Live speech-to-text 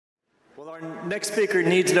Our next speaker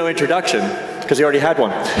needs no introduction because he already had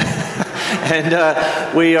one.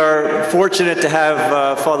 And we are fortunate to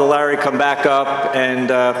have Father Larry come back up and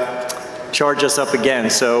charge us up again.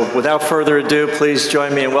 So without further ado, please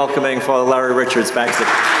join me in welcoming Father Larry Richards back to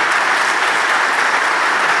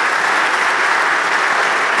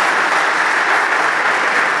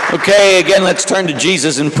the... Okay, again, let's turn to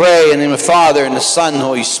Jesus and pray in the name of the Father and the Son and the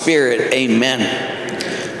Holy Spirit. Amen.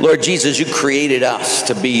 Lord Jesus, you created us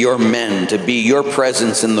to be your men, to be your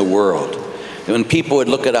presence in the world. And when people would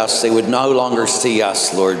look at us, they would no longer see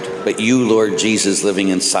us, Lord, but you, Lord Jesus, living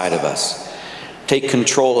inside of us. Take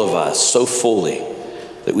control of us so fully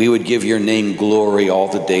that we would give your name glory all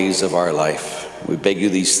the days of our life. We beg you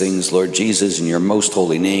these things, Lord Jesus, in your most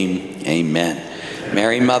holy name. Amen.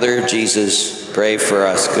 Mary, Mother of Jesus, pray for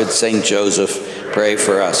us. Good Saint Joseph, pray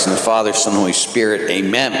for us. And the Father, Son, and Holy Spirit.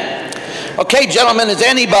 Amen. Okay, gentlemen, does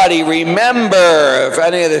anybody remember,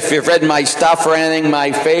 if you've read my stuff or anything,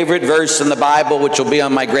 my favorite verse in the Bible, which will be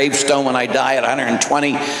on my gravestone when I die at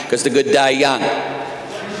 120, because the good die young?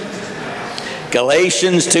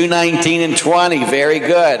 Galatians 2:19 and 20. Very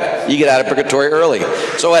good. You get out of purgatory early.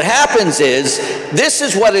 So what happens is, this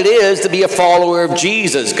is what it is to be a follower of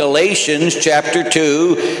Jesus. Galatians chapter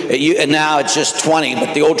 2, and now it's just 20,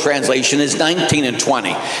 but the old translation is 19 and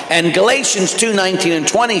 20. And Galatians 2:19 and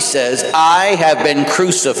 20 says, I have been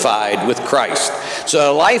crucified with Christ. So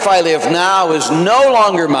the life I live now is no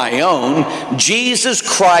longer my own. Jesus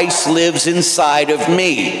Christ lives inside of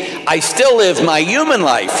me. I still live my human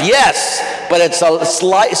life, yes, but it's a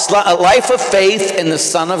life of faith in the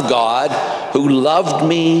Son of God who loved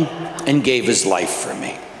me and gave his life for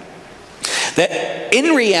me. That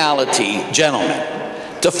in reality, gentlemen,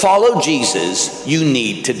 to follow Jesus, you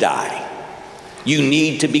need to die. You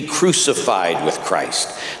need to be crucified with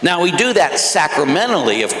Christ. Now, we do that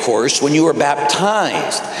sacramentally, of course, when you are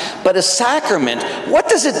baptized. But a sacrament, what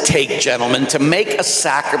does it take, gentlemen, to make a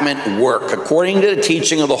sacrament work, according to the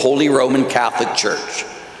teaching of the Holy Roman Catholic Church?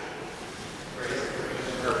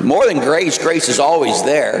 More than grace, grace is always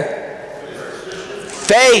there.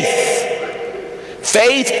 Faith.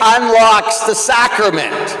 Faith unlocks the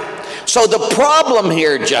sacrament. So the problem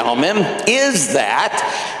here, gentlemen, is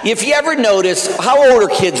that if you ever notice, how old are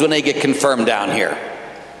kids when they get confirmed down here?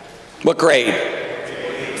 What grade?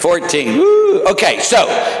 14. Woo. Okay, so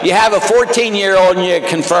you have a 14-year-old and you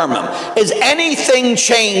confirm them. Does anything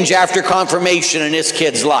change after confirmation in this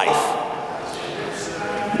kid's life?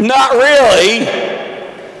 Not really.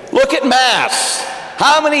 Look at Mass.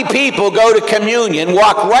 How many people go to communion,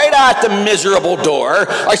 walk right out the miserable door,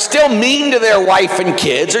 are still mean to their wife and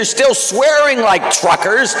kids, are still swearing like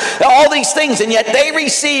truckers, all these things, and yet they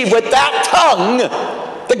receive with that tongue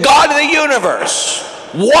the God of the universe.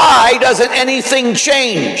 Why doesn't anything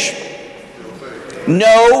change?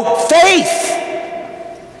 No faith.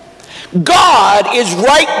 God is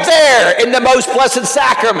right there in the most blessed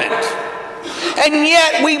sacrament. And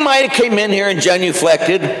yet we might have came in here and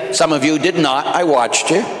genuflected. Some of you did not. I watched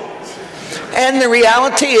you. And the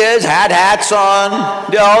reality is, had hats on,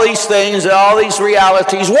 did all these things, did all these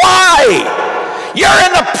realities. Why? You're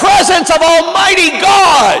in the presence of Almighty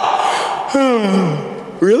God.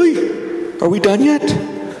 Really? Are we done yet?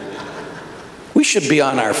 We should be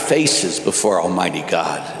on our faces before Almighty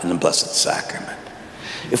God in the Blessed Sacrament.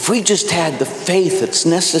 If we just had the faith that's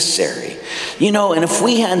necessary, you know, and if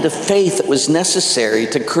we had the faith that was necessary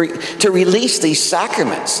to release these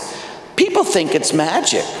sacraments, people think it's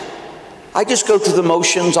magic. I just go through the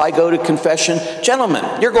motions, I go to confession. Gentlemen,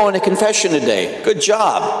 you're going to confession today. Good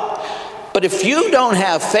job. But if you don't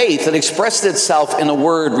have faith that expressed itself in the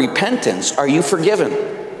word repentance, are you forgiven?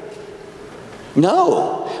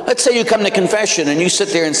 No. Let's say you come to confession and you sit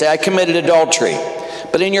there and say, I committed adultery.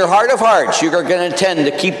 But in your heart of hearts, you're going to tend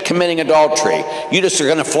to keep committing adultery. You just are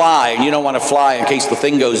going to fly, and you don't want to fly in case the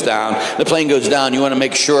thing goes down. The plane goes down. You want to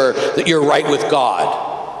make sure that you're right with God.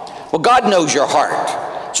 Well, God knows your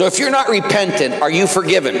heart. So if you're not repentant, are you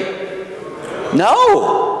forgiven?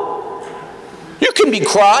 No. You can be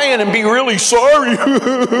crying and be really sorry.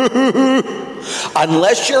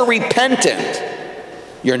 Unless you're repentant,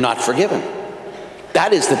 you're not forgiven.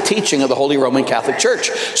 That is the teaching of the Holy Roman Catholic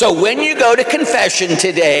Church. So when you go to confession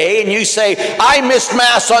today and you say, I missed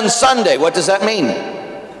Mass on Sunday, what does that mean?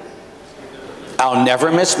 I'll never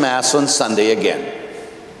miss Mass on Sunday again.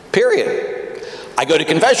 Period. I go to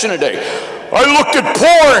confession today. I looked at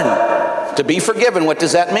porn. To be forgiven, what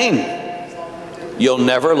does that mean? You'll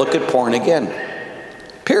never look at porn again.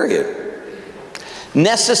 Period.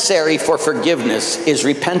 Necessary for forgiveness is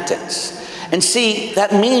repentance. And see,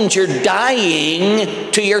 that means you're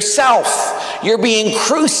dying to yourself. You're being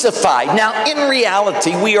crucified. Now, in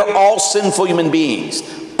reality, we are all sinful human beings.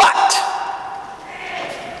 But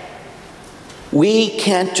we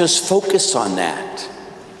can't just focus on that.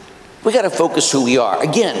 We got to focus who we are.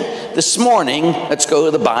 Again, this morning, let's go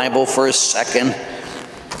to the Bible for a second.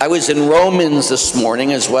 I was in Romans this morning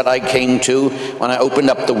is what I came to when I opened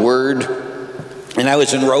up the Word. And I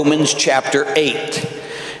was in Romans chapter 8.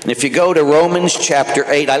 And if you go to Romans chapter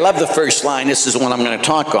 8, I love the first line. This is the one I'm going to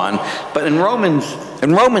talk on. But in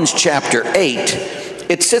Romans chapter 8,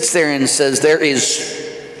 it sits there and says there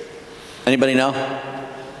is, anybody know?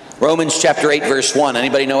 Romans chapter 8 verse 1.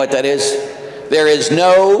 Anybody know what that is? There is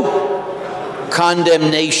no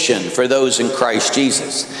condemnation for those in Christ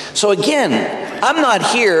Jesus. So again, I'm not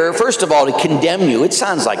here, first of all, to condemn you. It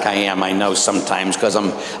sounds like I am, I know sometimes, because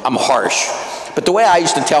I'm harsh. But the way I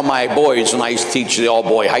used to tell my boys when I used to teach the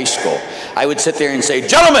all-boy high school, I would sit there and say,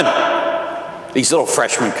 gentlemen, these little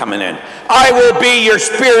freshmen coming in, I will be your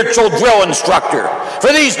spiritual drill instructor.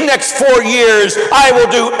 For these next 4 years, I will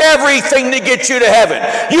do everything to get you to heaven.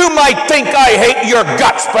 You might think I hate your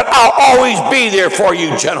guts, but I'll always be there for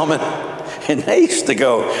you, gentlemen. And they used to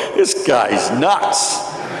go, this guy's nuts.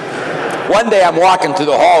 One day I'm walking through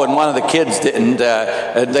the hall and one of the kids didn't,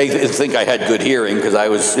 they think I had good hearing because I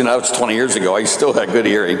was, it was 20 years ago. I still had good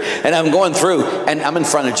hearing. And I'm going through and I'm in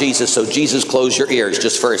front of Jesus. So Jesus, close your ears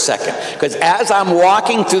just for a second. Because as I'm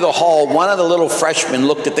walking through the hall, one of the little freshmen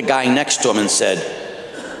looked at the guy next to him and said,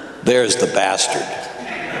 there's the bastard.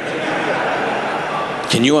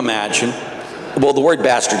 Can you imagine? Well, the word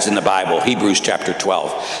bastard's in the Bible, Hebrews chapter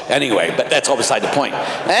 12. Anyway, but that's all beside the point.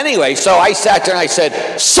 Anyway, so I sat there and I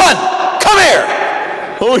said, son, come here.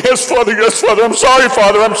 Oh, yes, Father, I'm sorry,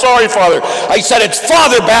 Father, I'm sorry, Father. I said, it's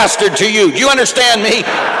Father bastard to you. Do you understand me?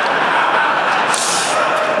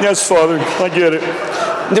 Yes, Father, I get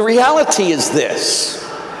it. The reality is this.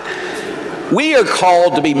 We are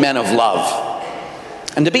called to be men of love.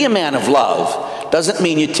 And to be a man of love doesn't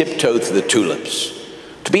mean you tiptoe through the tulips.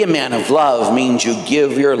 To be a man of love means you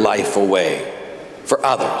give your life away for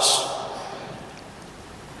others.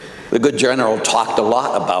 The good general talked a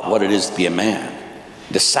lot about what it is to be a man,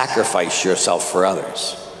 to sacrifice yourself for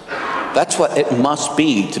others. That's what it must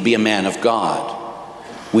be to be a man of God.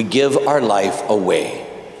 We give our life away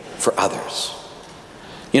for others.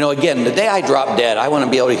 Again, the day I drop dead, I want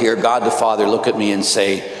to be able to hear God the Father look at me and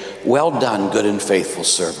say, well done, good and faithful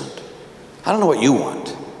servant. I don't know what you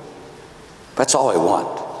want. That's all I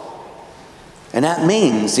want. And that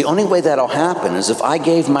means the only way that'll happen is if I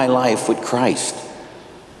gave my life with Christ,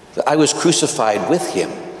 that I was crucified with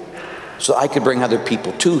him so I could bring other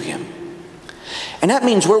people to him. And that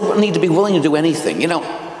means we need to be willing to do anything.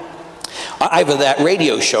 I have that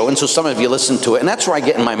radio show, and so some of you listen to it, and that's where I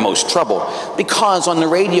get in my most trouble, because on the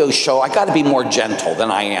radio show, I got to be more gentle than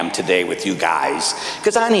I am today with you guys,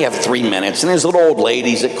 because I only have 3 minutes, and there's little old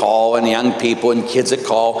ladies that call, and young people, and kids that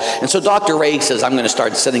call, and so Dr. Ray says I'm going to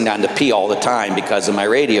start sitting down to pee all the time because of my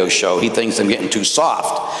radio show. He thinks I'm getting too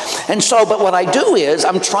soft. And so, but what I do is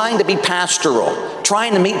I'm trying to be pastoral,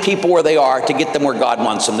 trying to meet people where they are to get them where God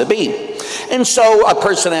wants them to be. And so a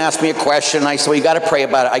person asked me a question, and I said, well, you got to pray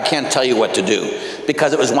about it. I can't tell you what to do,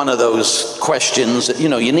 because it was one of those questions that,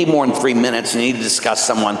 you need more than 3 minutes, and you need to discuss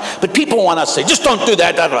someone. But people want us to say, just don't do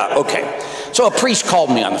that, Okay. So a priest called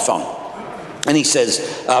me on the phone, and he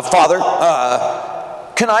says, Father,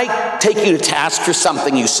 can I take you to task for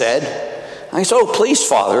something you said? I said, oh, please,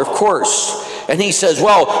 Father, of course. And he says,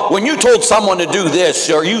 well, when you told someone to do this,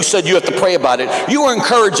 or you said you have to pray about it, you were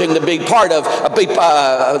encouraging the big part of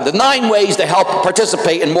the 9 ways to help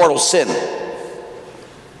participate in mortal sin.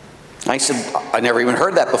 I said, I never even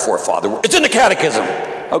heard that before, Father. It's in the catechism.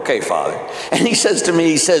 Okay, Father. And he says to me,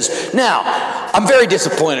 he says, now, I'm very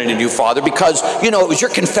disappointed in you, Father, because, it was your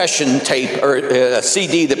confession tape or a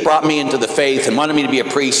CD that brought me into the faith and wanted me to be a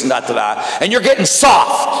priest and da-da-da, and you're getting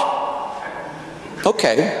soft.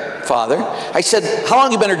 Okay, Father. I said, how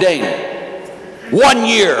long have you been ordained? 1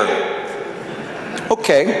 year.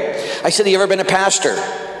 Okay. I said, have you ever been a pastor?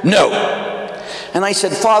 No. And I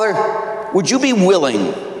said, Father, would you be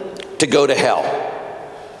willing to go to hell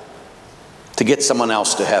to get someone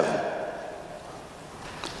else to heaven?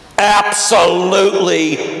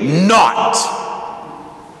 Absolutely not.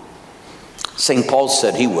 St. Paul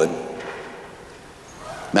said he would.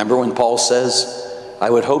 Remember when Paul says,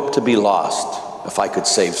 I would hope to be lost if I could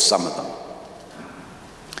save some of them.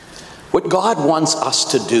 What God wants us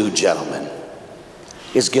to do, gentlemen,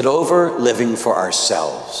 is get over living for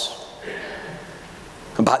ourselves.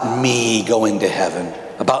 About me going to heaven,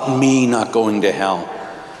 about me not going to hell,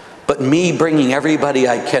 but me bringing everybody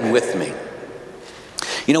I can with me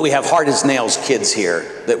You know, we have Hard as Nails kids here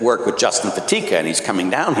that work with Justin Fatica, and he's coming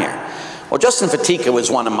down here. Well, Justin Fatica was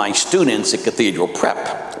one of my students at Cathedral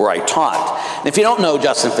Prep, where I taught. And if you don't know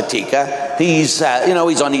Justin Fatica, he's, you know,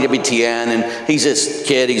 he's on EWTN, and he's this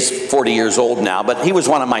kid, he's 40 years old now, but he was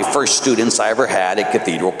one of my first students I ever had at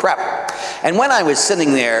Cathedral Prep. And when I was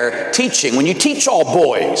sitting there teaching, when you teach all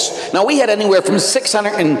boys, now we had anywhere from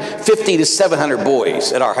 650 to 700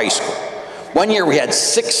 boys at our high school. One year we had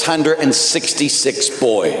 666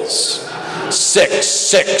 boys.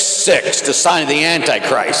 666, the sign of the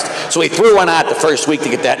Antichrist. So we threw one out the first week to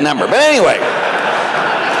get that number. But anyway,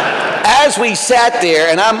 as we sat there,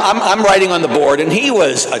 and I'm writing on the board, and he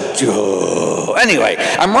was anyway,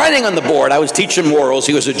 I'm writing on the board. I was teaching morals.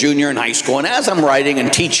 He was a junior in high school. And as I'm writing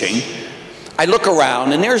and teaching, I look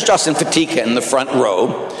around, and there's Justin Fatica in the front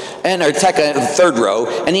row, and or third row,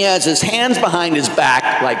 and he has his hands behind his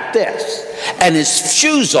back like this, and his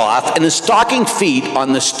shoes off, and his stocking feet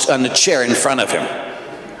on the chair in front of him.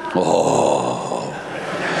 Oh.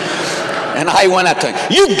 And I went up to him,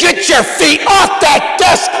 "You get your feet off that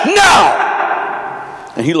desk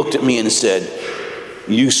now!" And he looked at me and said,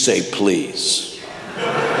 "You say please."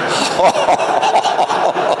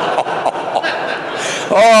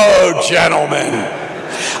 Oh, gentlemen.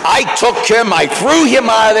 I took him, I threw him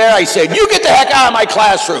out of there. I said, "You get the heck out of my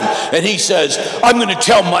classroom." And he says, "I'm going to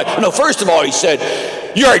tell no, first of all, he said,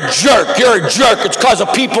 you're a jerk. You're a jerk. It's because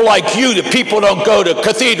of people like you that people don't go to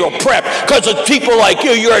Cathedral Prep. Because of people like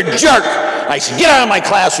you, you're a jerk." I said, "Get out of my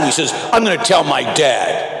classroom." He says, "I'm going to tell my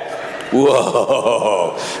dad."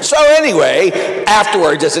 Whoa. So anyway,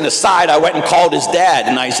 afterwards, as an aside, I went and called his dad,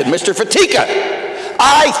 and I said, "Mr. Fatica,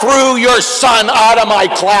 I threw your son out of my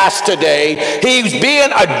class today. He's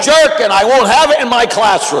being a jerk, and I won't have it in my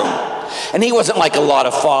classroom." And he wasn't like a lot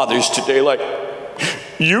of fathers today, like,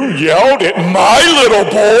 "You yelled at my little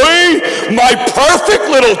boy, my perfect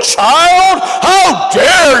little child? How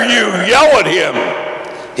dare you yell at him?"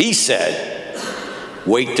 He said,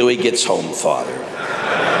 "Wait till he gets home, Father."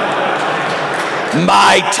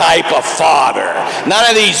 My type of father. None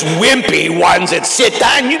of these wimpy ones that sit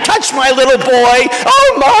down. "You touch my little boy.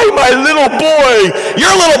 Oh my little boy."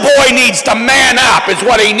 Your little boy needs to man up is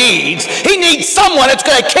what he needs. He needs someone that's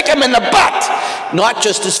going to kick him in the butt. Not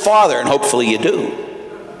just his father, and hopefully you do.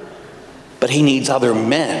 But he needs other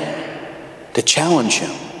men to challenge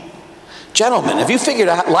him. Gentlemen, have you figured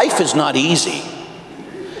out life is not easy?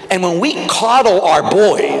 And when we coddle our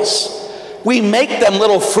boys, we make them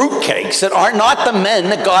little fruitcakes that are not the men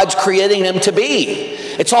that God's creating them to be.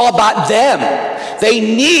 It's all about them. They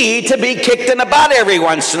need to be kicked in the butt every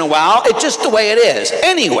once in a while. It's just the way it is.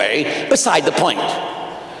 Anyway, beside the point.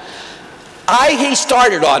 He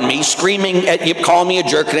started on me, screaming at you, calling me a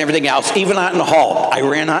jerk and everything else, even out in the hall. I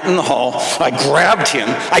ran out in the hall, I grabbed him,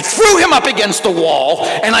 I threw him up against the wall,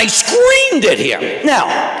 and I screamed at him. Now,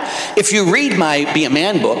 if you read my Be a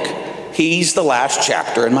Man book, he's the last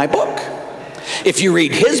chapter in my book. If you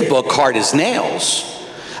read his book, Hard as Nails,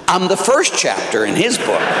 I'm the first chapter in his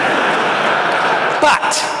book.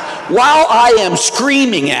 But while I am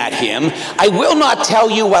screaming at him, I will not tell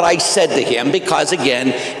you what I said to him because,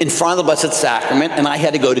 again, in front of the Blessed Sacrament, and I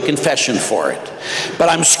had to go to confession for it. But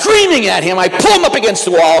I'm screaming at him. I pull him up against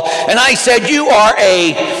the wall, and I said, "You are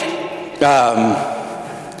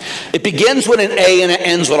it begins with an A and it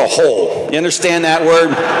ends with a hole." You understand that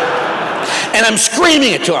word? And I'm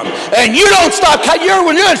screaming it to him. "And you don't stop. You're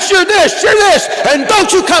this, and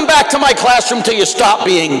don't you come back to my classroom till you stop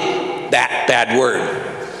being that bad word."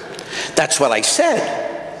 That's what I said.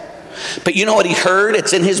 But you know what he heard?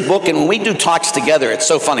 It's in his book, and when we do talks together, it's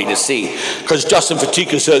so funny to see. Because Justin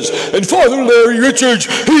Fatica says, "And Father Larry Richards,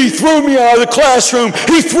 he threw me out of the classroom.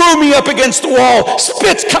 He threw me up against the wall.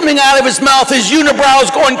 Spit's coming out of his mouth. His unibrow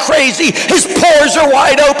is going crazy. His pores are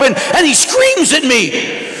wide open. And he screams at me,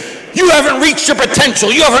 'You haven't reached your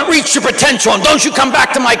potential. You haven't reached your potential. And don't you come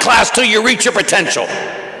back to my class till you reach your potential.'"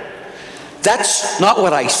 That's not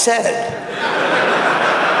what I said.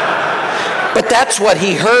 But that's what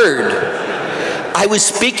he heard. I was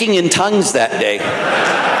speaking in tongues that day.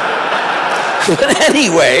 But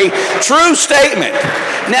anyway, true statement.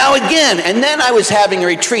 Now again, and then I was having a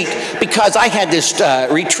retreat because I had this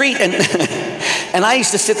retreat, and I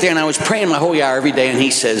used to sit there and I was praying my whole hour every day, and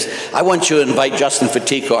he says, "I want you to invite Justin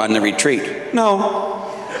Fatica on the retreat." No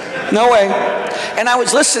way. And I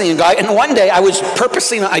was listening, and one day I was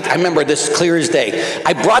purposely, I remember this clear as day,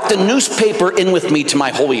 I brought the newspaper in with me to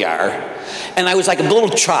my holy hour, and I was like a little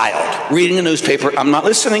child reading the newspaper. "I'm not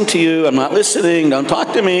listening to you. I'm not listening. Don't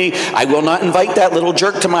talk to me. I will not invite that little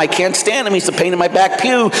jerk I can't stand him. He's a pain in my back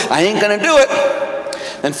pew. I ain't going to do it."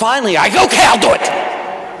 And finally, "Okay, I'll do it."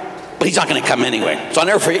 but he's not going to come anyway. So I'll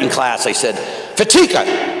never forget in class, I said, Fatika,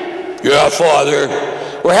 yeah, Father,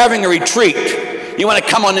 we're having a retreat. You want to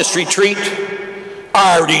come on this retreat?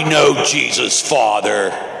 I already know Jesus, Father.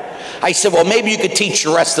 I said, well, maybe you could teach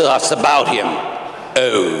the rest of us about him.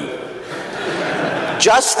 Oh.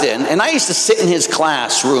 Justin, and I used to sit in his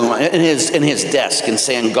classroom, in his desk, and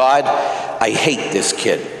saying, God, I hate this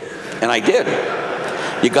kid. And I did.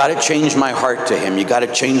 You got to change my heart to him. You got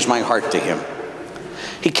to change my heart to him.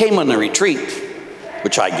 He came on the retreat,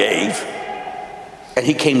 which I gave, and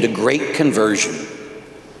he came to great conversion.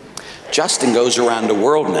 Justin goes around the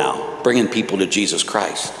world now, bringing people to Jesus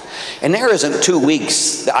Christ. And there isn't 2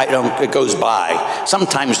 weeks that it goes by,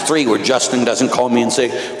 sometimes 3, where Justin doesn't call me and say,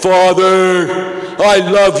 Father, I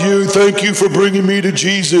love you. Thank you for bringing me to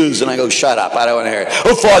Jesus. And I go, shut up. I don't want to hear it.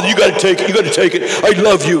 Oh, Father, you got to take it. You got to take it. I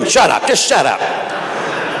love you. Shut up. Just shut up.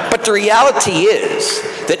 But the reality is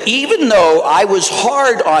that even though I was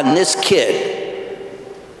hard on this kid,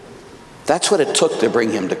 that's what it took to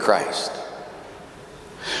bring him to Christ.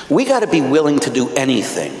 We got to be willing to do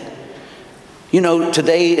anything. You know,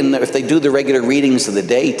 today, if they do the regular readings of the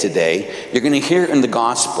day today, you're going to hear in the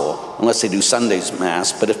gospel, unless they do Sunday's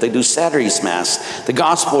Mass, but if they do Saturday's Mass, the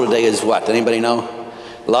gospel today is what? Does anybody know?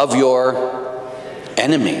 Love your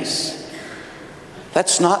enemies.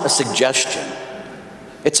 That's not a suggestion.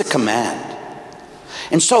 It's a command.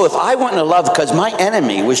 And so if I want to love, because my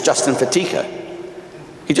enemy was Justin Fatika.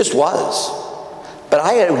 He just was.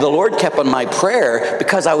 But the Lord kept on my prayer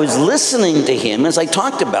because I was listening to him, as I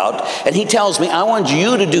talked about, and he tells me, I want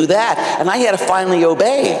you to do that, and I had to finally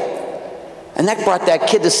obey. And that brought that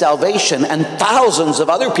kid to salvation and thousands of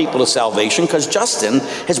other people to salvation, because Justin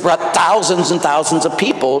has brought thousands and thousands of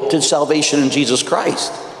people to salvation in Jesus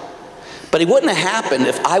Christ. But it wouldn't have happened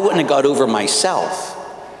if I wouldn't have got over myself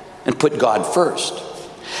and put God first.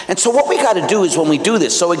 And so what we got to do is when we do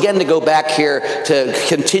this, so again, to go back here to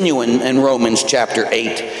continue in Romans chapter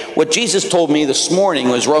 8, what Jesus told me this morning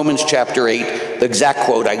was Romans chapter 8, the exact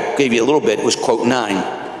quote I gave you a little bit was quote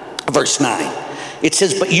 9, verse 9. It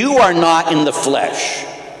says, but you are not in the flesh.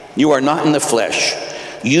 You are not in the flesh.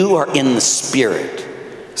 You are in the Spirit,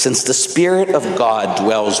 since the Spirit of God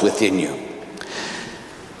dwells within you.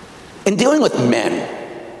 In dealing with men,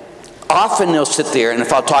 often they'll sit there, and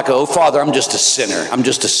if I'll talk, oh, Father, I'm just a sinner. I'm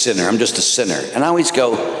just a sinner. I'm just a sinner. And I always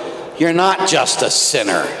go, you're not just a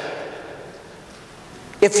sinner.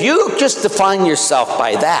 If you just define yourself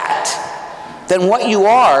by that, then what you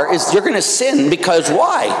are is you're going to sin because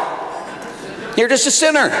why? You're just a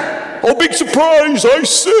sinner. Oh, big surprise, I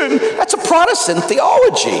sin. That's a Protestant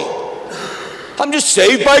theology. I'm just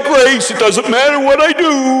saved by grace. It doesn't matter what I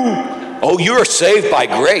do. Oh, you're saved by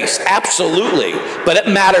grace, absolutely. But it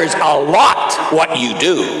matters a lot what you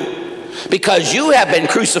do. Because you have been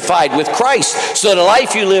crucified with Christ. So the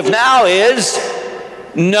life you live now is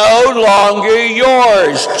no longer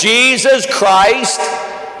yours. Jesus Christ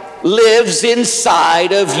lives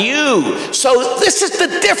inside of you. So this is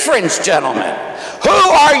the difference, gentlemen. Who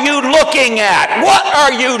are you looking at? What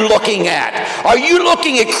are you looking at? Are you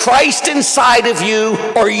looking at Christ inside of you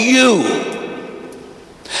or you?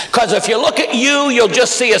 Because if you look at you, you'll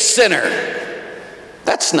just see a sinner.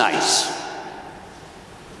 That's nice.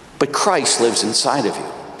 But Christ lives inside of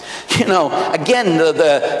you. You know, again,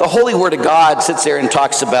 the Holy Word of God sits there and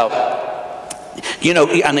talks about, you know,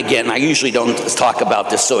 and again, I usually don't talk about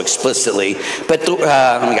this so explicitly, but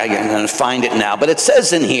I'm going to find it now. But it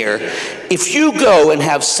says in here, if you go and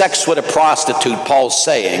have sex with a prostitute, Paul's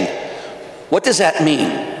saying, what does that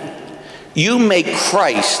mean? You make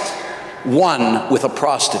Christ one with a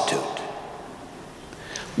prostitute.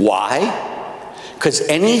 Why? Because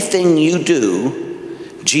anything you do,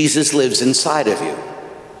 Jesus lives inside of you.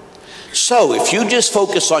 So if you just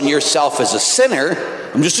focus on yourself as a sinner,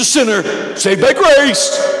 I'm just a sinner, saved by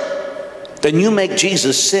grace, then you make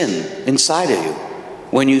Jesus sin inside of you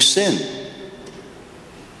when you sin.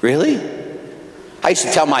 Really? I used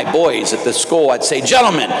to tell my boys at the school, I'd say,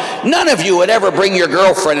 gentlemen, none of you would ever bring your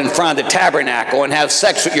girlfriend in front of the tabernacle and have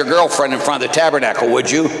sex with your girlfriend in front of the tabernacle,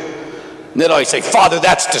 would you? And they'd always say, Father,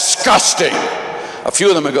 that's disgusting. A few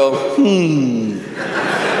of them would go,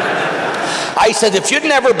 I said, if you'd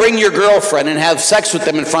never bring your girlfriend and have sex with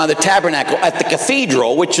them in front of the tabernacle at the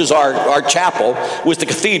cathedral, which is our chapel, was the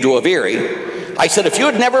Cathedral of Erie, I said, if you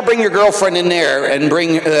would never bring your girlfriend in there and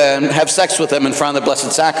have sex with them in front of the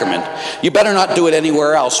Blessed Sacrament, you better not do it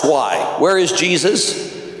anywhere else. Why? Where is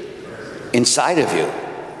Jesus? Inside of you.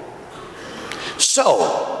 So,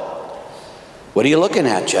 what are you looking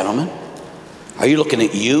at, gentlemen? Are you looking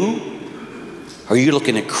at you? Or are you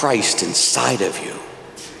looking at Christ inside of you?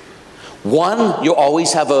 One, you'll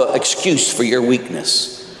always have an excuse for your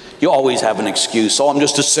weakness. You always have an excuse. Oh, I'm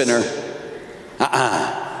just a sinner.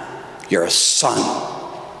 You're a son.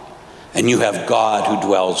 And you have God who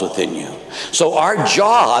dwells within you. So our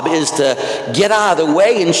job is to get out of the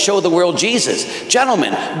way and show the world Jesus.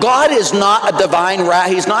 Gentlemen, God is not a divine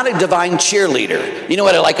he's not a divine cheerleader. You know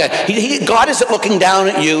what? God isn't looking down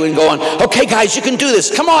at you and going, okay, guys, you can do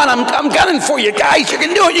this. Come on, I'm gunning for you, guys. You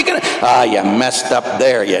can do it. You can. You messed up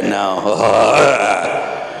there, you know.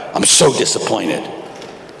 I'm so disappointed.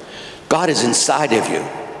 God is inside of you.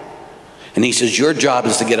 And he says, your job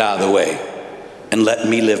is to get out of the way and let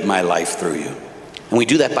me live my life through you. And we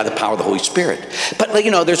do that by the power of the Holy Spirit. But,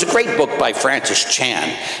 you know, there's a great book by Francis Chan,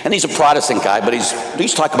 and he's a Protestant guy, but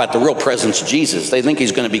he's talking about the real presence of Jesus. They think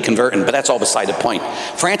he's going to be converting, but that's all beside the point.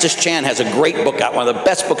 Francis Chan has a great book out, one of the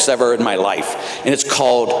best books ever in my life, and it's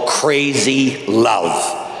called Crazy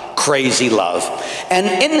Love. Crazy Love. And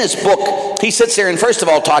in this book, he sits there and first of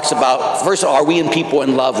all talks about, are we people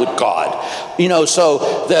in love with God? You know,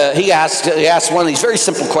 so he asked one of these very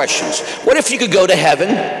simple questions. What if you could go to heaven,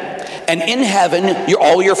 and in heaven,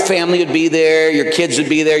 all your family would be there, your kids would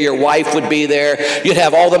be there, your wife would be there, you'd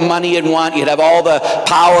have all the money you'd want, you'd have all the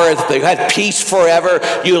power, you had peace forever,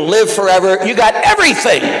 you live forever, you got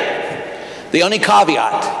everything. The only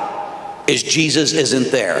caveat is Jesus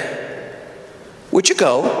isn't there. Would you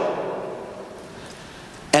go?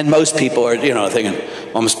 And most people are, you know, thinking,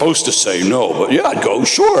 well, I'm supposed to say no, but yeah, I'd go,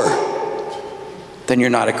 sure. Then you're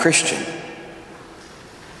not a Christian.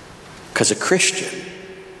 Because a Christian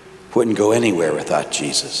wouldn't go anywhere without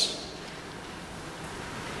Jesus.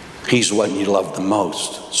 He's the one you love the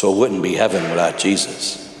most, so it wouldn't be heaven without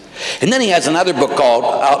Jesus. And then he has another book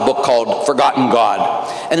called Forgotten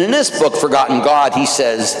God. And in this book, Forgotten God, he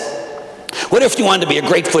says, what if you wanted to be a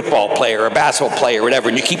great football player or a basketball player or whatever,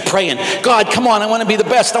 and you keep praying, God, come on, I want to be the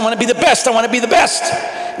best, I want to be the best, I want to be the best.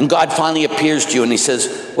 And God finally appears to you and he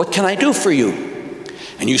says, what can I do for you?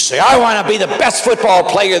 And you say, I want to be the best football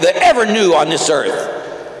player that ever knew on this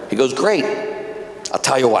earth. He goes, great, I'll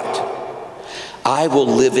tell you what. I will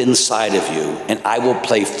live inside of you and I will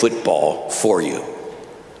play football for you.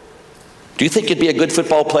 Do you think you'd be a good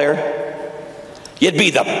football player? You'd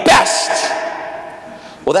be the best.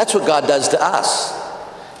 Well, that's what God does to us.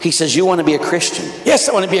 He says, you want to be a Christian? Yes,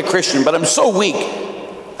 I want to be a Christian, but I'm so weak.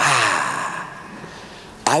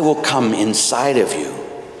 I will come inside of you,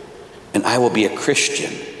 and I will be a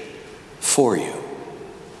Christian for you,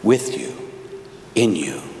 with you, in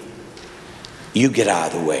you. You get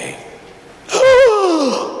out of the way.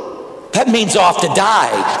 That means off to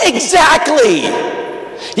die. Exactly.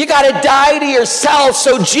 You got to die to yourself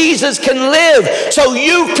so Jesus can live. So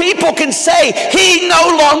you people can say, he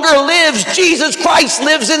no longer lives. Jesus Christ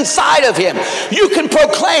lives inside of him. You can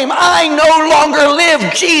proclaim, I no longer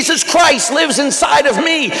live. Jesus Christ lives inside of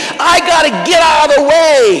me. I got to get out of the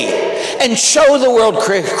way and show the world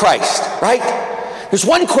Christ, right? There's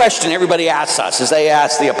one question everybody asks us as they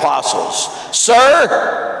ask the apostles.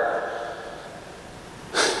 Sir,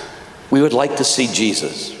 we would like to see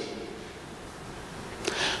Jesus.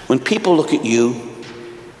 When people look at you,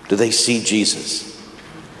 do they see Jesus?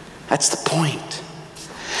 That's the point.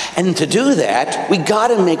 And to do that, we got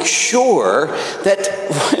to make sure that,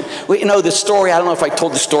 you know, the story, I don't know if I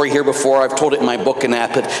told the story here before, I've told it in my book and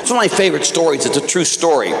that, but it's one of my favorite stories. It's a true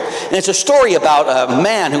story. And it's a story about a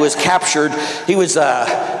man who was captured. He was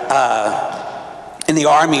in the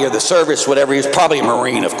army or the service, whatever. He was probably a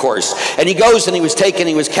Marine, of course. And he goes and he was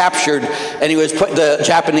captured, and he was put in the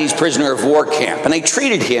Japanese prisoner of war camp. And they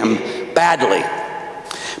treated him badly.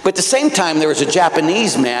 But at the same time, there was a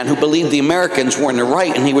Japanese man who believed the Americans were in the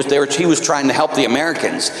right, and he was trying to help the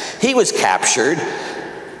Americans. He was captured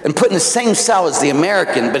and put in the same cell as the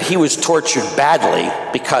American, but he was tortured badly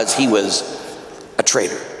because he was a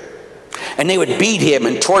traitor. And they would beat him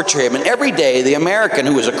and torture him. And every day, the American,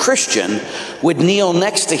 who was a Christian, would kneel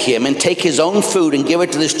next to him and take his own food and give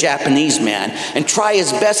it to this Japanese man and try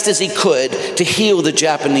as best as he could to heal the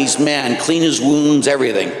Japanese man, clean his wounds,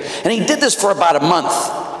 everything. And he did this for about a month.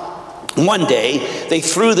 One day, they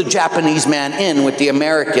threw the Japanese man in with the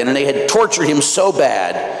American, and they had tortured him so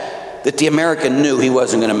bad that the American knew he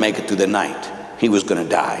wasn't going to make it through the night. He was going to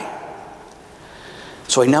die.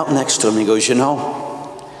 So he knelt next to him and he goes, you know,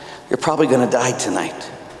 you're probably going to die tonight.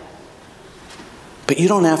 But you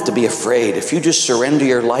don't have to be afraid. If you just surrender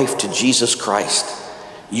your life to Jesus Christ,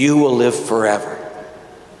 you will live forever.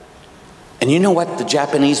 And you know what the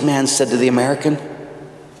Japanese man said to the American?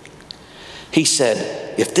 He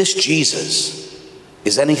said, if this Jesus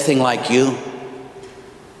is anything like you,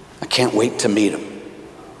 I can't wait to meet him.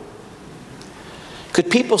 Could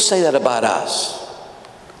people say that about us?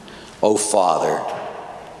 Oh, Father,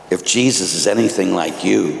 if Jesus is anything like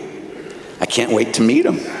you, I can't wait to meet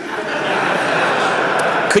him.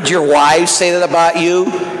 Could your wives say that about you?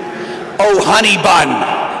 Oh, honey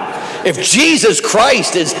bun, if Jesus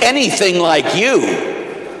Christ is anything like you,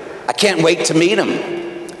 I can't wait to meet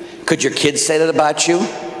him. Could your kids say that about you?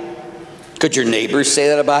 Could your neighbors say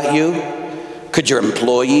that about you? Could your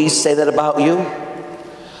employees say that about you?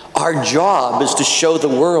 Our job is to show the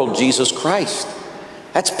world Jesus Christ.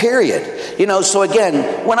 That's period. You know, so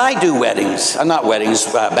again, when I do weddings, not weddings,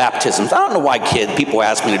 baptisms, I don't know why people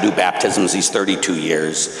ask me to do baptisms these 32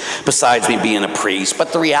 years, besides me being a priest.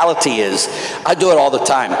 But the reality is, I do it all the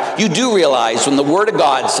time. You do realize when the Word of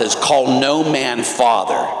God says, call no man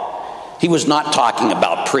father, he was not talking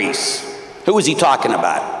about priests. Who was he talking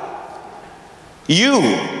about?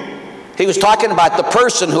 You. He was talking about the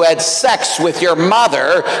person who had sex with your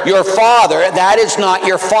mother, your father. That is not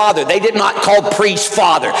your father. They did not call priest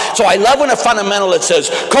father. So I love when a fundamentalist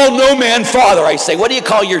says, call no man father. I say, what do you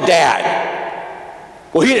call your dad?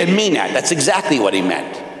 Well, he didn't mean that. That's exactly what he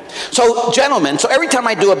meant. So, gentlemen, so every time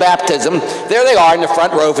I do a baptism, there they are in the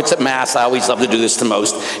front row. If it's at Mass, I always love to do this the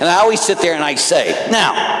most. And I always sit there and I say,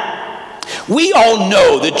 now, we all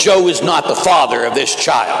know that Joe is not the father of this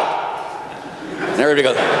child. And everybody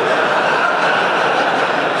goes...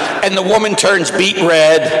 And the woman turns beet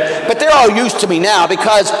red. But they're all used to me now,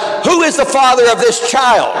 because who is the father of this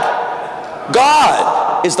child?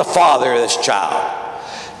 God is the father of this child.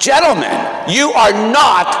 Gentlemen, you are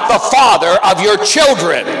not the father of your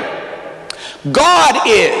children. God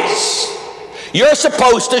is. You're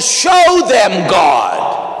supposed to show them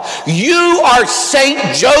God. You are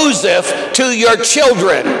Saint Joseph to your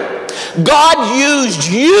children. God used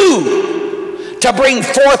you to bring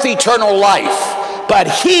forth eternal life. But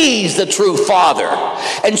he's the true father.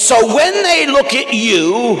 And so when they look at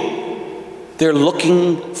you, they're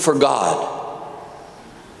looking for God.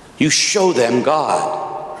 You show them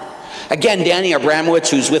God. Again, Danny Abramowitz,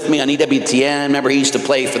 who's with me on EWTN, remember he used to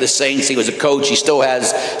play for the Saints. He was a coach. He still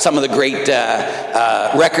has some of the great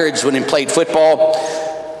records when he played football.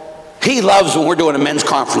 He loves when we're doing a men's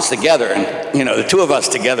conference together, and you know, the two of us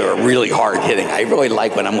together are really hard hitting. I really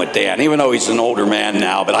like when I'm with Dan, even though he's an older man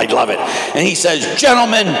now, but I love it. And he says,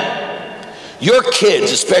 gentlemen, your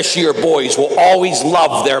kids, especially your boys, will always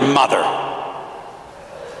love their mother,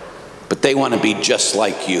 but they want to be just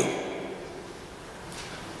like you.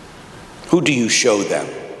 Who do you show them?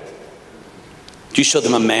 Do you show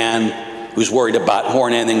them a man who's worried about more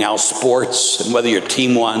than anything else, sports, and whether your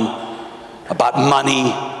team won, about money,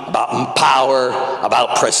 about power,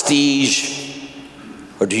 about prestige?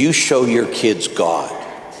 Or do you show your kids God?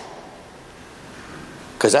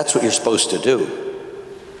 Because that's what you're supposed to do.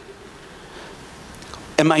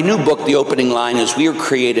 In my new book, the opening line is, we are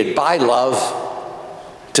created by love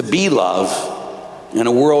to be love in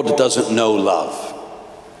a world that doesn't know love.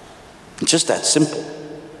 It's just that simple.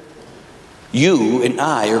 You and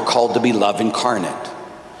I are called to be love incarnate.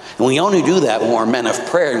 And we only do that when we're men of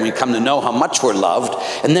prayer and we come to know how much we're loved,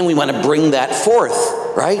 and then we want to bring that forth,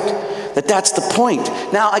 right? That's the point.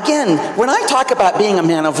 Now, again, when I talk about being a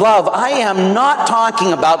man of love, I am not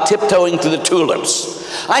talking about tiptoeing through the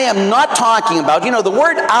tulips. I am not talking about, you know, the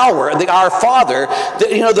word our Father,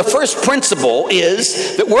 the first principle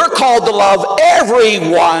is that we're called to love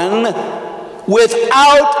everyone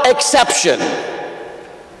without exception.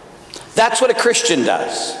 That's what a Christian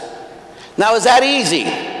does. Now, is that easy?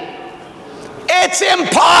 It's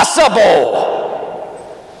impossible.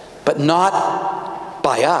 But not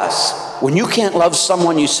by us. When you can't love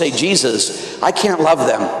someone, you say, Jesus, I can't love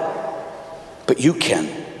them, but you can.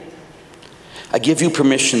 I give you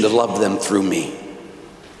permission to love them through me.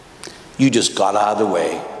 You just got out of the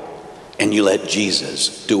way and you let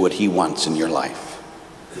Jesus do what he wants in your life.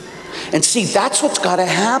 And see, that's what's got to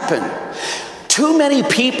happen. Too many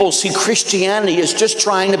people see Christianity as just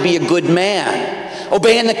trying to be a good man,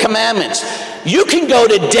 obeying the commandments. You can go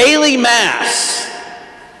to daily mass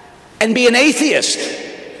and be an atheist.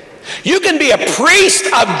 You can be a priest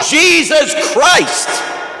of Jesus Christ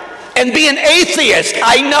and be an atheist.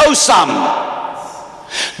 I know some.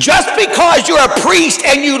 Just because you're a priest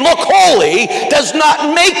and you look holy does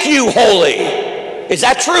not make you holy. Is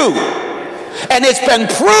that true? And it's been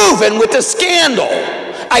proven with the scandal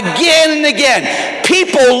again and again.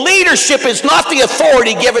 People, leadership is not the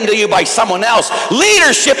authority given to you by someone else.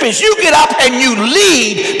 Leadership is you get up and you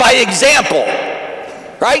lead by example.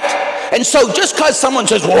 Right? And so just because someone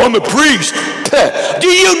says, well, I'm a priest, do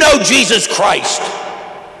you know Jesus Christ?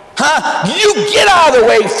 Huh? You get out of the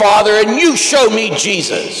way, Father, and you show me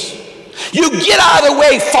Jesus. You get out of the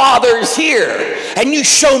way, Father's here, and you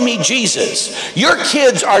show me Jesus. Your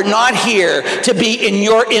kids are not here to be in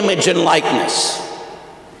your image and likeness.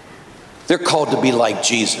 They're called to be like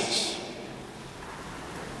Jesus.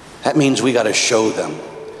 That means we got to show them.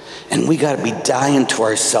 And we got to be dying to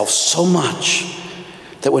ourselves so much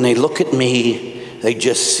that when they look at me, they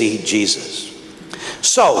just see Jesus.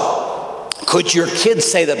 So, could your kids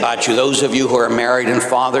say that about you, those of you who are married and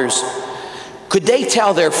fathers? Could they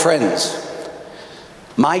tell their friends,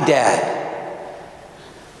 my dad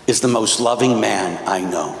is the most loving man I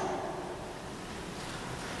know?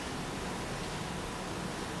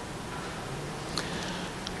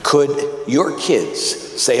 Could your kids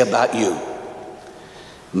say about you,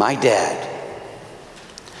 my dad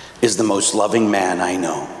is the most loving man I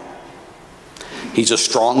know? He's a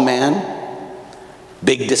strong man,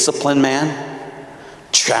 big disciplined man,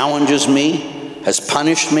 challenges me, has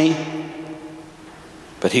punished me,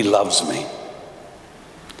 but he loves me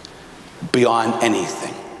beyond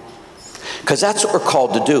anything. Because that's what we're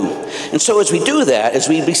called to do. And so as we do that, as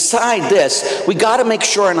we beside this, we got to make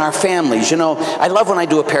sure in our families, you know, I love when I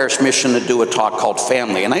do a parish mission to do a talk called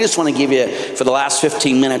Family. And I just want to give you, for the last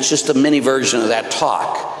 15 minutes, just a mini version of that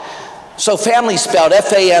talk. So family spelled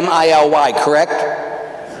F-A-M-I-L-Y,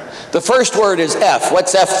 correct? The first word is F.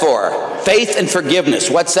 What's F for? Faith and forgiveness.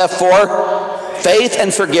 What's F for? Faith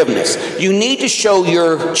and forgiveness. You need to show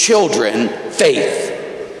your children faith.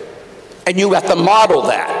 And you have to model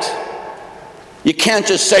that. You can't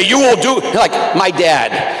just say, you will do, like my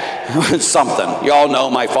dad, something. You all know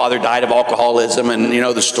my father died of alcoholism, and you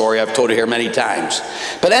know the story. I've told it here many times.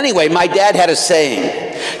 But anyway, my dad had a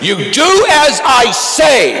saying, you do as I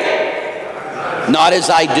say, not as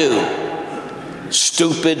I do.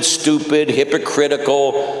 Stupid,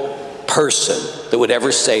 hypocritical person that would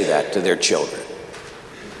ever say that to their children.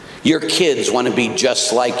 Your kids want to be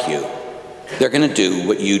just like you. They're going to do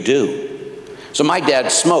what you do. So my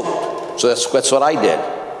dad smoked. So that's what I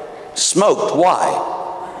did. Smoked.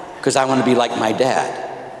 Why? Because I want to be like my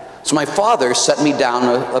dad. So my father set me down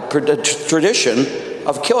a tradition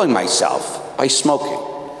of killing myself by smoking.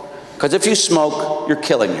 Because if you smoke, you're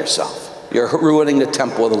killing yourself. You're ruining the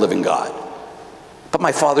temple of the living God. But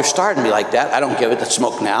my father started me like that. I don't give it to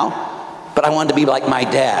smoke now. But I wanted to be like my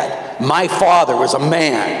dad. My father was a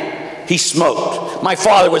man. He smoked. My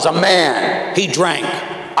father was a man. He drank.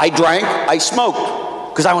 I drank. I smoked.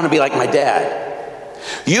 Because I want to be like my dad.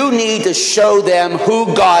 You need to show them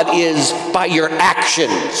who God is by your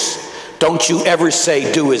actions. Don't you ever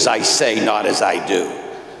say, do as I say, not as I do.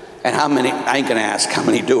 And how many, I ain't going to ask how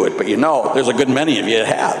many do it, but you know, there's a good many of you that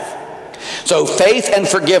have. So faith and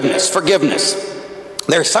forgiveness. Forgiveness.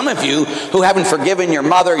 There are some of you who haven't forgiven your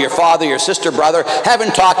mother, your father, your sister, brother,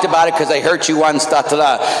 haven't talked about it because they hurt you once,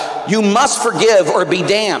 da-da-da. You must forgive or be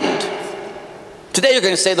damned. Today you're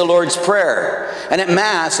going to say the Lord's Prayer. And at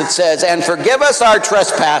Mass it says, and forgive us our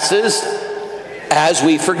trespasses as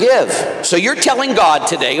we forgive. So you're telling God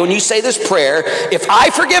today, when you say this prayer, if I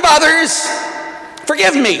forgive others,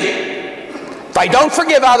 forgive me. If I don't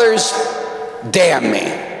forgive others, damn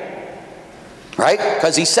me. Right?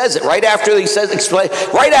 Because he says it right after he says,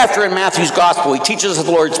 right after in Matthew's Gospel, he teaches us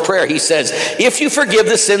the Lord's Prayer. He says, if you forgive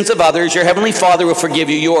the sins of others, your heavenly Father will forgive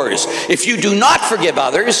you yours. If you do not forgive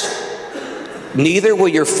others, neither will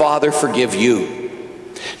your Father forgive you.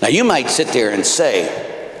 Now you might sit there and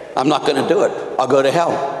say, I'm not going to do it. I'll go to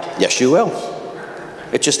hell. Yes, you will.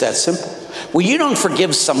 It's just that simple. Well, you don't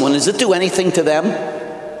forgive someone. Does it do anything to them?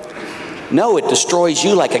 No, it destroys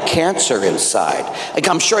you like a cancer inside. Like,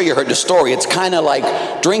 I'm sure you heard the story. It's kind of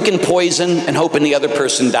like drinking poison and hoping the other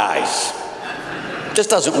person dies. It just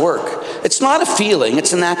doesn't work. It's not a feeling.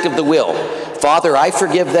 It's an act of the will. Father, I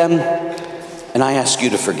forgive them, and I ask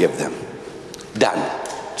you to forgive them. Done.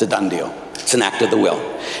 It's a done deal. It's an act of the will.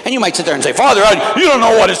 And you might sit there and say, Father, you don't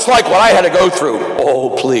know what it's like, what I had to go through.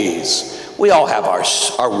 Oh, please. We all have our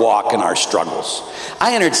walk and our struggles.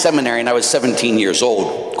 I entered seminary and I was 17 years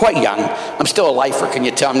old, quite young. I'm still a lifer. Can you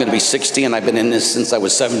tell I'm going to be 60 and I've been in this since I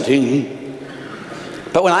was 17?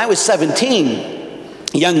 But when I was 17,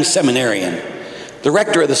 young seminarian, the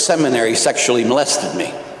rector of the seminary sexually molested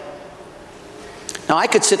me. Now I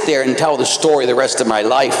could sit there and tell the story the rest of my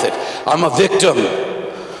life that I'm a victim.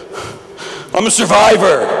 I'm a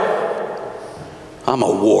survivor. I'm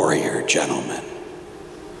a warrior, gentlemen.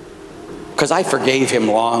 Because I forgave him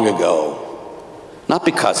long ago. Not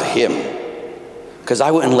because of him. Because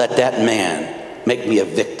I wouldn't let that man make me a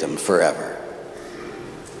victim forever.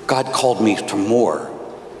 God called me to more.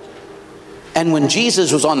 And when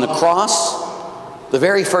Jesus was on the cross, the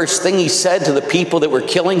very first thing he said to the people that were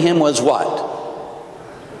killing him was what?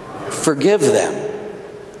 Forgive them.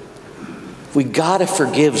 We gotta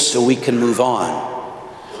forgive so we can move on.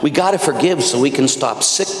 We gotta forgive so we can stop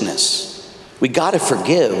sickness. We got to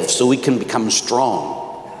forgive so we can become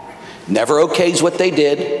strong. Never okays what they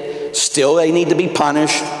did. Still, they need to be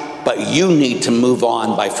punished, but you need to move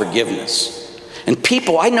on by forgiveness. And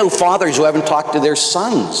people, I know fathers who haven't talked to their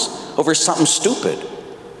sons over something stupid.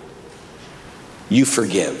 You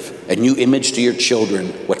forgive, and you image to your children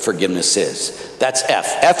what forgiveness is. That's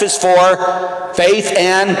F. F is for faith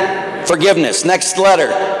and forgiveness. Next letter,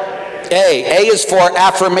 A. A is for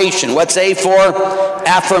affirmation. What's A for?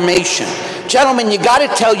 Affirmation. Gentlemen, you got to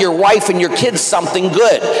tell your wife and your kids something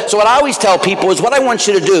good. So what I always tell people is what I want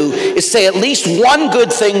you to do is say at least one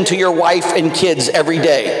good thing to your wife and kids every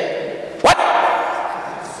day. What?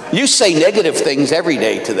 You say negative things every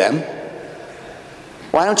day to them.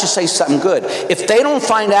 Why don't you say something good? If they don't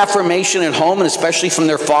find affirmation at home, and especially from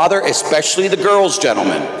their father, especially the girls,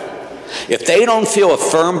 gentlemen, if they don't feel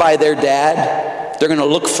affirmed by their dad, they're going to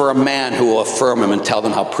look for a man who will affirm them and tell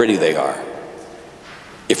them how pretty they are.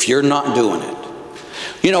 If you're not doing it.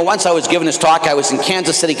 You know, once I was giving this talk, I was in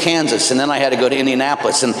Kansas City, Kansas, and then I had to go to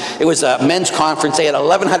Indianapolis, and it was a men's conference. They had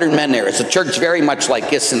 1,100 men there. It's a church very much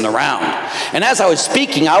like this in the round. And as I was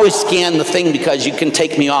speaking, I always scanned the thing because you can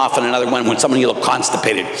take me off on another one when somebody looked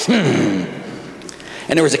constipated. And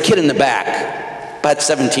there was a kid in the back, about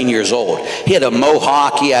 17 years old. He had a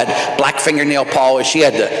mohawk, he had black fingernail polish, he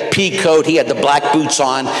had the pea coat, he had the black boots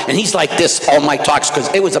on, and he's like this all my talks,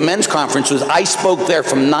 because it was a men's conference. I spoke there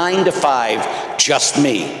from 9 to 5, just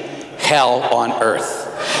me. Hell on earth.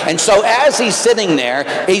 And so as he's sitting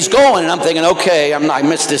there, he's going, and I'm thinking, okay, I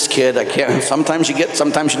miss this kid. I can't. Sometimes you get,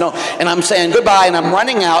 sometimes you don't. And I'm saying goodbye, and I'm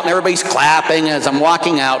running out, and everybody's clapping as I'm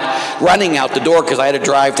walking out, running out the door because I had to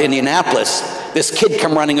drive to Indianapolis. This kid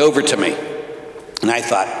come running over to me. And I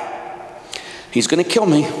thought, he's going to kill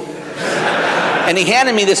me. And he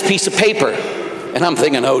handed me this piece of paper. And I'm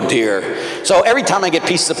thinking, oh dear. So every time I get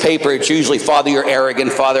pieces of paper, it's usually, Father, you're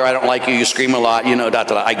arrogant. Father, I don't like you. You scream a lot. You know,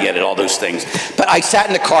 I get it, all those things. But I sat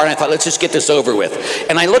in the car and I thought, let's just get this over with.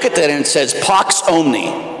 And I look at that and it says, Pax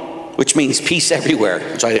Omni, which means peace everywhere,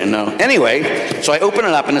 which I didn't know. Anyway, so I open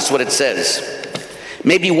it up and this is what it says.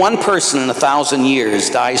 Maybe one person in 1,000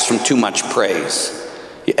 years dies from too much praise.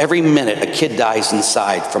 Every minute, a kid dies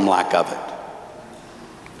inside from lack of it.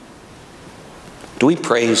 Do we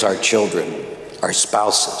praise our children, our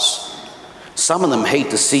spouses? Some of them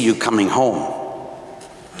hate to see you coming home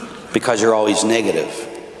because you're always negative.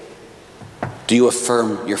 Do you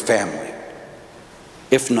affirm your family?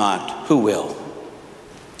 If not, who will?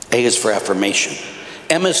 A is for affirmation.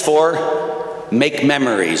 M is for make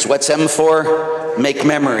memories. What's M for? Make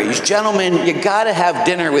memories. Gentlemen, you gotta have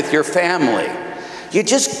dinner with your family. You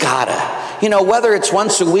just gotta. You know, whether it's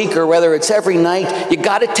once a week or whether it's every night, you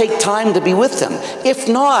gotta take time to be with them. If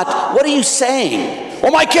not, what are you saying?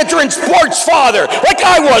 Well, my kids are in sports, Father, like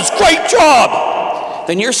I was, great job.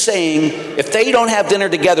 Then you're saying, if they don't have dinner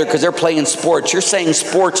together because they're playing sports, you're saying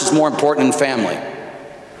sports is more important than family.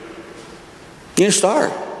 You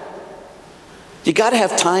start. You gotta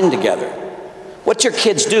have time together. What's your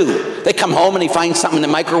kids do? They come home and they find something in the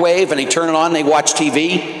microwave and they turn it on and they watch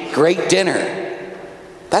TV. Great dinner.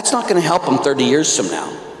 That's not going to help them 30 years from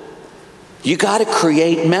now. You got to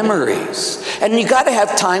create memories. And you got to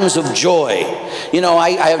have times of joy. You know,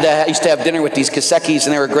 I used to have dinner with these Kisekis,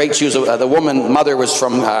 and they were great. She was the woman, mother was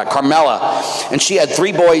from Carmela, and she had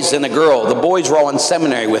 3 boys and a girl. The boys were all in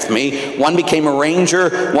seminary with me. One became a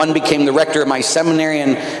ranger, one became the rector of my seminary,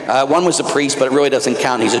 and one was a priest, but it really doesn't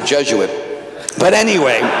count. He's a Jesuit. But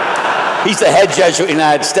anyway, he's the head Jesuit in the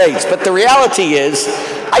United States. But the reality is,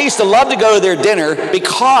 I used to love to go to their dinner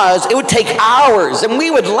because it would take hours, and we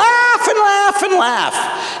would laugh and laugh and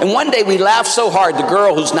laugh. And one day we laughed so hard, the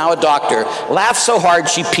girl, who's now a doctor, laughed so hard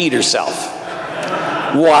she peed herself.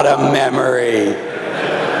 What a memory.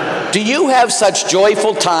 Do you have such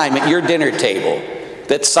joyful time at your dinner table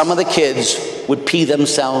that some of the kids would pee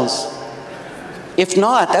themselves? If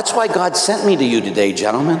not, that's why God sent me to you today,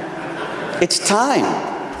 gentlemen. It's time.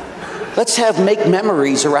 Let's make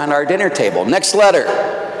memories around our dinner table. Next letter.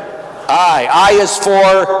 I. I is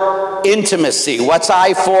for intimacy. What's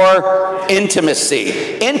I for?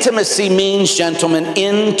 Intimacy. Intimacy means, gentlemen,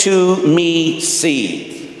 into me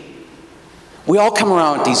see. We all come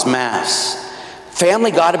around with these masks.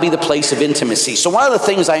 Family got to be the place of intimacy. So one of the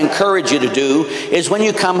things I encourage you to do is when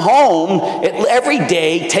you come home, every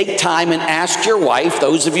day take time and ask your wife,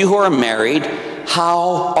 those of you who are married,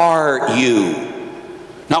 how are you?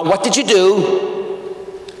 Not what did you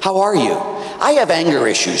do? How are you? I have anger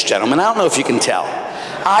issues, gentlemen. I don't know if you can tell.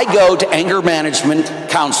 I go to anger management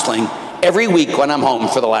counseling every week when I'm home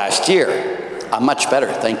for the last year. I'm much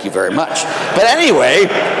better, thank you very much. But anyway,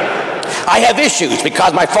 I have issues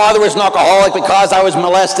because my father was an alcoholic, because I was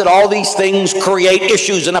molested. All these things create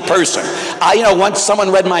issues in a person. Once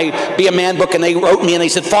someone read my Be a Man book and they wrote me and they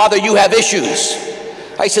said, Father, you have issues.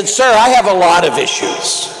 I said, sir, I have a lot of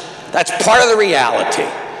issues. That's part of the reality.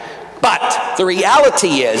 But the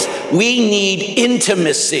reality is we need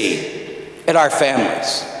intimacy in our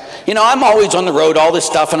families. I'm always on the road, all this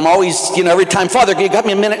stuff, and I'm always, every time, Father, you got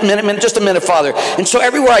me a minute, just a minute, Father. And so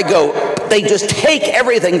everywhere I go, they just take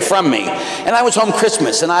everything from me. And I was home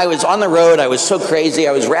Christmas, and I was on the road. I was so crazy.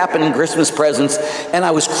 I was wrapping Christmas presents, and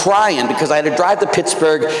I was crying because I had to drive to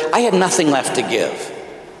Pittsburgh. I had nothing left to give.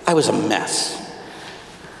 I was a mess.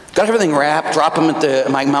 Got everything wrapped, dropped them at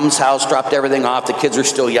my mom's house, dropped everything off. The kids were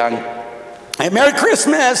still young. I had Merry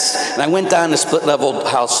Christmas! And I went down to the split-level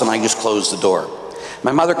house, and I just closed the door.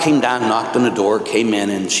 My mother came down, knocked on the door, came in,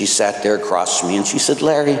 and she sat there across from me, and she said,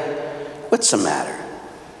 Larry, what's the matter?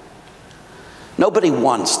 Nobody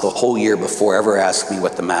once the whole year before ever asked me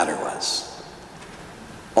what the matter was.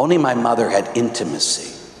 Only my mother had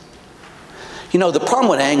intimacy. The problem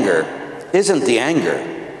with anger isn't the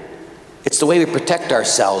anger. It's the way we protect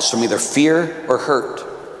ourselves from either fear or hurt.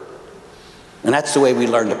 And that's the way we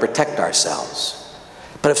learn to protect ourselves.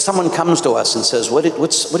 But if someone comes to us and says, what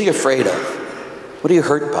are you afraid of? What are you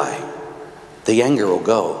hurt by? The anger will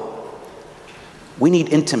go. We need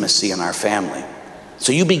intimacy in our family.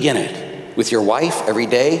 So you begin it with your wife every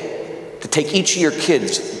day, to take each of your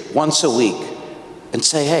kids once a week and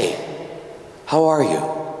say, hey, how are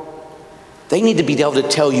you? They need to be able to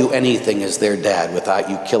tell you anything as their dad without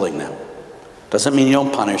you killing them. Doesn't mean you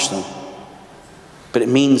don't punish them, but it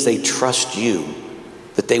means they trust you,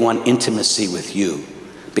 that they want intimacy with you.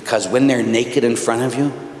 Because when they're naked in front of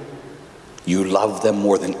you, you love them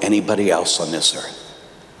more than anybody else on this earth.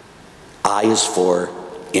 I is for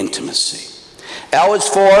intimacy. L is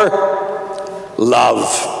for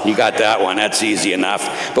love. You got that one. That's easy enough.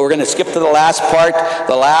 But we're going to skip to the last part.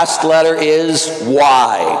 The last letter is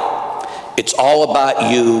Y. It's all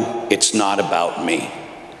about you. It's not about me.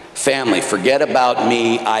 Family, forget about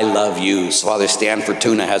me, I love you. Father Stan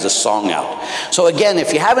Fortuna has a song out. So again,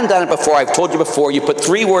 if you haven't done it before, I've told you before, you put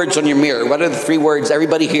 3 words on your mirror. What are the 3 words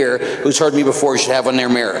everybody here who's heard me before should have on their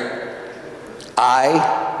mirror?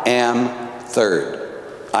 I am third.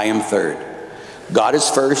 I am third. God is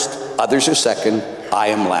first, others are second, I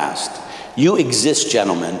am last. You exist,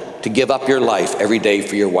 gentlemen, to give up your life every day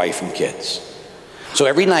for your wife and kids. So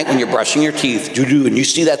every night when you're brushing your teeth, and you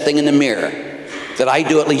see that thing in the mirror, that I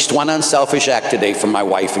do at least one unselfish act today for my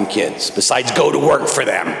wife and kids, besides go to work for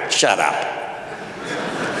them. Shut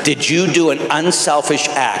up. Did you do an unselfish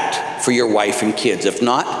act for your wife and kids? If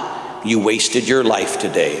not, you wasted your life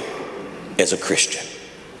today as a Christian.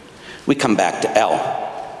 We come back to L.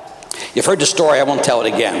 You've heard the story, I won't tell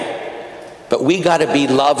it again. But we got to be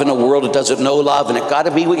love in a world that doesn't know love, and it got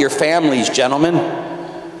to be with your families, gentlemen.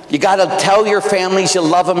 You got to tell your families you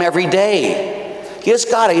love them every day. You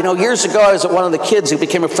just got to. Years ago, I was one of the kids who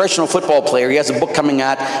became a professional football player. He has a book coming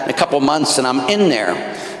out in a couple months, and I'm in there.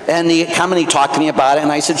 And he come and he talked to me about it,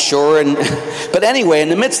 and I said, sure. But anyway, in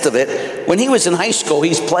the midst of it, when he was in high school, he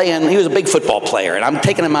was a big football player, and I'm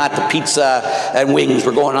taking him out to pizza and wings.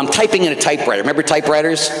 I'm typing in a typewriter. Remember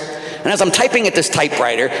typewriters? And as I'm typing at this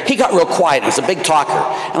typewriter, he got real quiet. He's a big talker.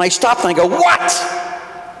 And I stopped and I go, what?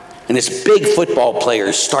 And this big football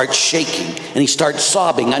player starts shaking, and he starts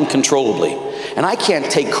sobbing uncontrollably. And I can't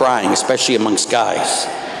take crying, especially amongst guys.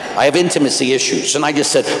 I have intimacy issues. And I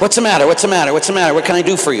just said, what's the matter? What's the matter? What's the matter? What can I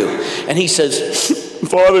do for you? And he says,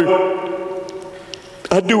 Father,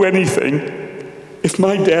 I'd do anything if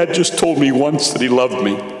my dad just told me once that he loved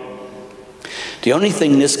me. The only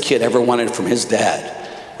thing this kid ever wanted from his dad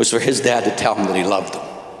was for his dad to tell him that he loved him.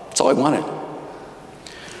 That's all he wanted.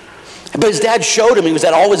 But his dad showed him. He was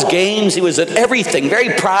at all his games. He was at everything. Very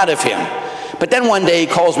proud of him. But then one day he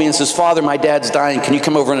calls me and says, Father, my dad's dying. Can you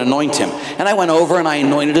come over and anoint him? And I went over and I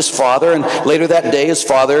anointed his father. And later that day, his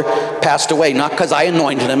father passed away. Not because I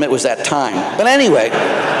anointed him. It was that time. But anyway,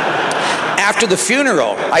 after the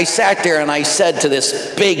funeral, I sat there and I said to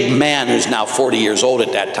this big man who's now 40 years old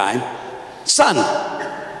at that time, son,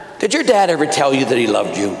 did your dad ever tell you that he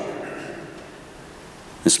loved you?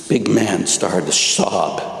 This big man started to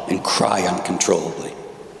sob and cry uncontrollably.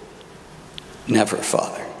 Never,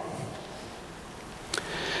 Father.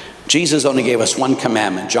 Jesus only gave us one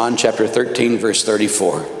commandment, John chapter 13, verse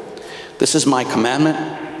 34. This is my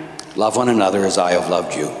commandment, love one another as I have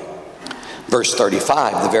loved you. Verse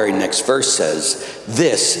 35, the very next verse says,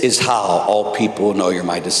 this is how all people will know you're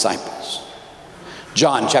my disciples.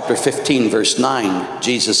 John chapter 15, verse 9,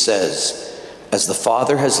 Jesus says, as the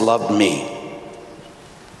Father has loved me,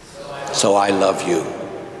 so I love you.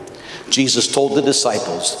 Jesus told the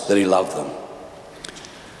disciples that he loved them.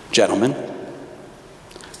 Gentlemen,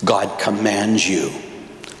 God commands you.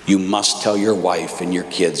 You must tell your wife and your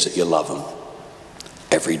kids that you love them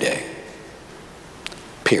every day.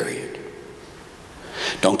 Period.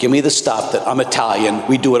 Don't give me the stuff that I'm Italian,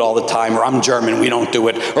 we do it all the time, or I'm German, we don't do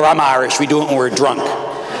it, or I'm Irish, we do it when we're drunk.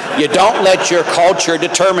 You don't let your culture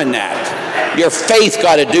determine that. Your faith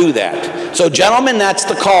got to do that. So gentlemen, that's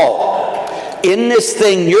the call. In this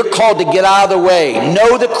thing, you're called to get out of the way.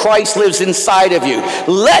 Know that Christ lives inside of you.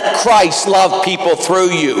 Let Christ love people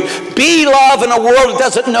through you. Be love in a world that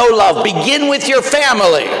doesn't know love. Begin with your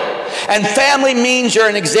family. And family means you're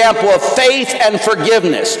an example of faith and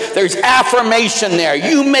forgiveness. There's affirmation there.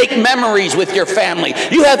 You make memories with your family.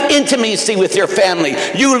 You have intimacy with your family.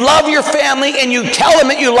 You love your family and you tell them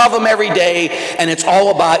that you love them every day. And it's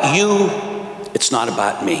all about you. It's not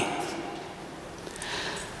about me.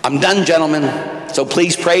 I'm done, gentlemen. So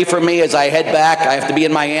please pray for me as I head back. I have to be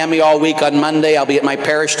in Miami all week on Monday. I'll be at my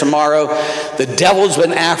parish tomorrow. The devil's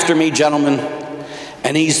been after me, gentlemen.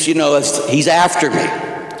 And he's after me.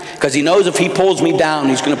 Because he knows if he pulls me down,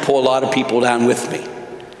 he's going to pull a lot of people down with me.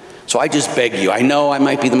 So I just beg you. I know I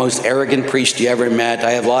might be the most arrogant priest you ever met.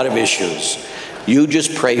 I have a lot of issues. You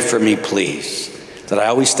just pray for me, please. That I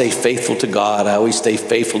always stay faithful to God. I always stay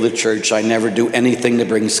faithful to church. I never do anything to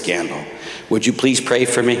bring scandal. Would you please pray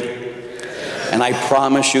for me? And I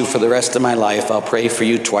promise you for the rest of my life, I'll pray for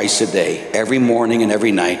you twice a day, every morning and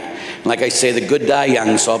every night. And like I say, the good die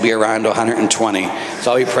young, so I'll be around 120.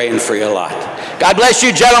 So I'll be praying for you a lot. God bless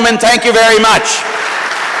you, gentlemen. Thank you very much.